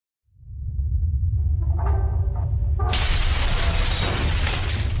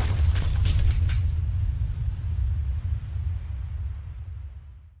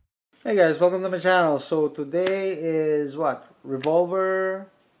Hey guys, welcome to my channel. So today is what? Revolver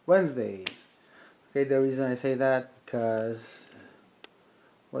Wednesday. Okay, the reason I say that because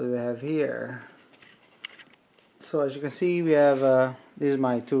what do we have here? So as you can see, we have these are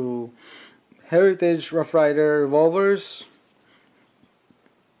my two Heritage Rough Rider revolvers.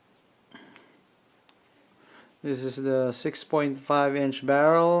 This is the 6.5-inch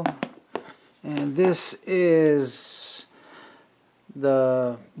barrel, and this is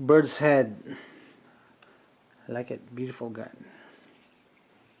the Bird's Head. I like it, beautiful gun.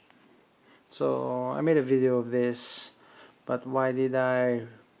 So I made a video of this, but why did I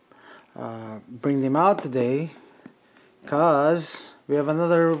bring them out today? Because we have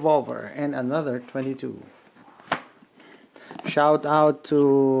another revolver and another 22. Shout out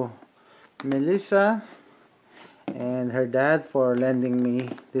to Melissa and her dad for lending me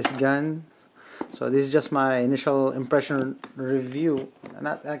this gun. So this is just my initial impression review.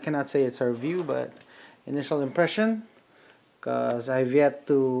 I cannot say it's a review, but initial impression, because I've yet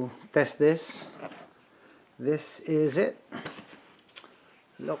to test this. This is it.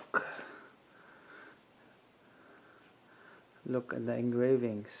 Look at the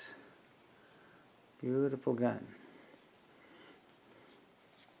engravings. Beautiful gun.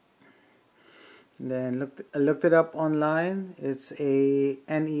 Then I looked it up online. It's a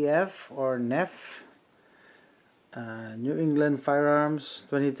NEF or NEF, New England Firearms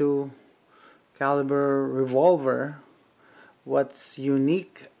 22 caliber revolver. What's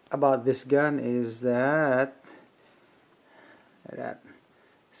unique about this gun is that it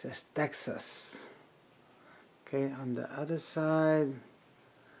says Texas. Okay, on the other side,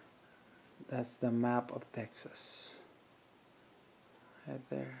 that's the map of Texas. Right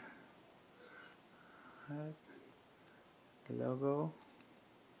there. Right. The logo.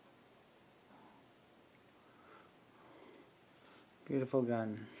 Beautiful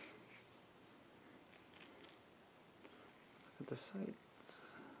gun. Look at the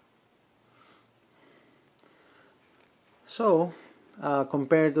sights. So,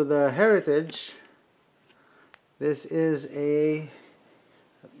 compared to the Heritage, this is a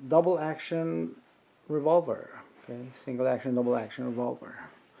double action revolver. Okay, single action, double action revolver.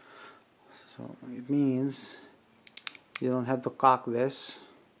 So it means you don't have to cock this.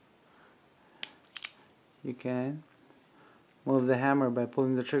 You can move the hammer by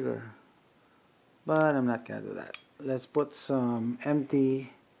pulling the trigger, but I'm not gonna do that. Let's put some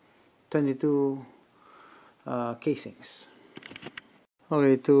empty 22 casings.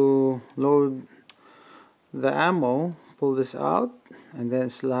 Okay, to load the ammo, pull this out and then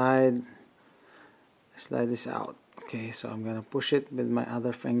slide this out. Okay, so I'm gonna push it with my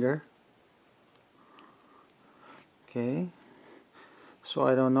other finger. Okay, so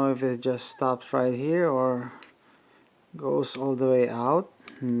I don't know if it just stops right here or goes all the way out.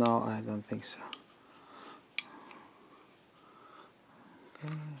 No, I don't think so.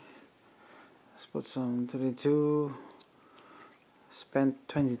 Okay, let's put some 22 spent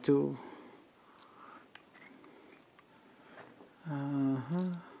 22.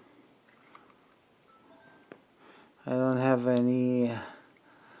 I don't have any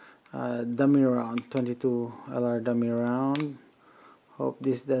dummy round, 22 LR dummy round. Hope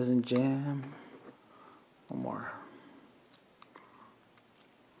this doesn't jam. One more.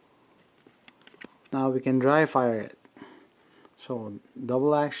 Now we can dry fire it. So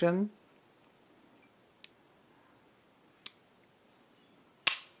double action.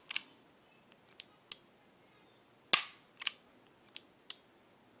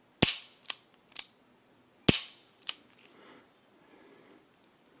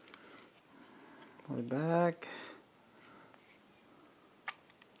 Pull it back.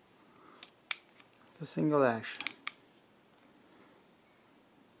 It's a single action.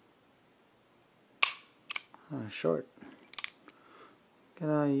 Short. Can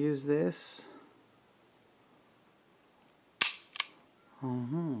I use this?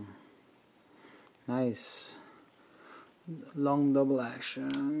 Nice. Long double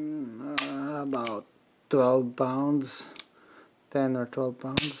action. About 12 pounds. 10 or 12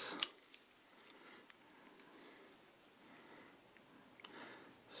 pounds.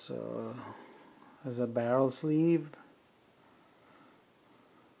 So, as a barrel sleeve.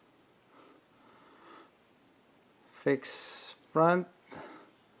 Fix front.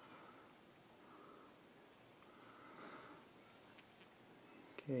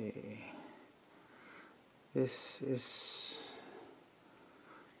 Okay. This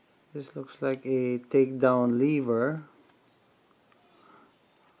looks like a takedown lever.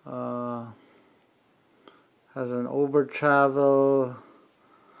 Has an over travel.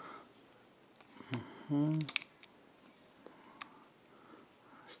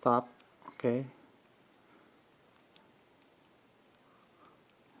 stop. Okay.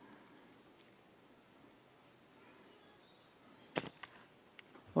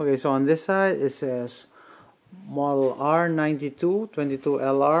 Okay, so on this side it says model R92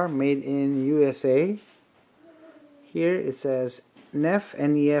 22LR made in USA. Here it says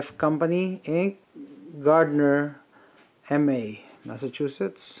NEF Company Inc. Gardner, MA,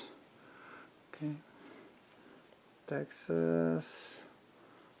 Massachusetts. Okay. Texas.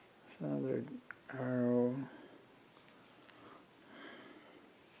 Another arrow.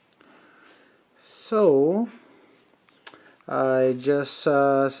 So I just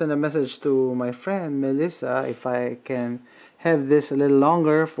sent a message to my friend Melissa if I can have this a little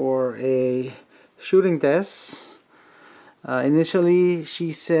longer for a shooting test. Initially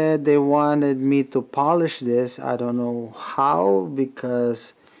she said they wanted me to polish this. I don't know how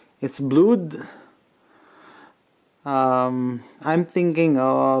because it's blued. I'm thinking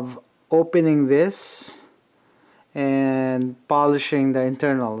of opening this and polishing the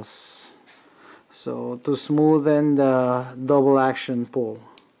internals, so to smoothen the double action pull.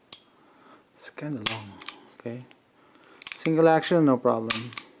 It's kind of long. Okay, single action, no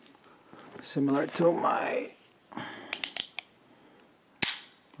problem, similar to my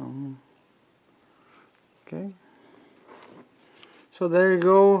okay. So there you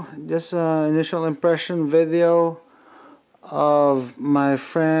go, just an initial impression video of my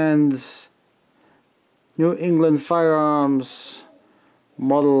friend's New England Firearms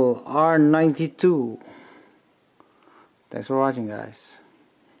model R92. Thanks for watching, guys.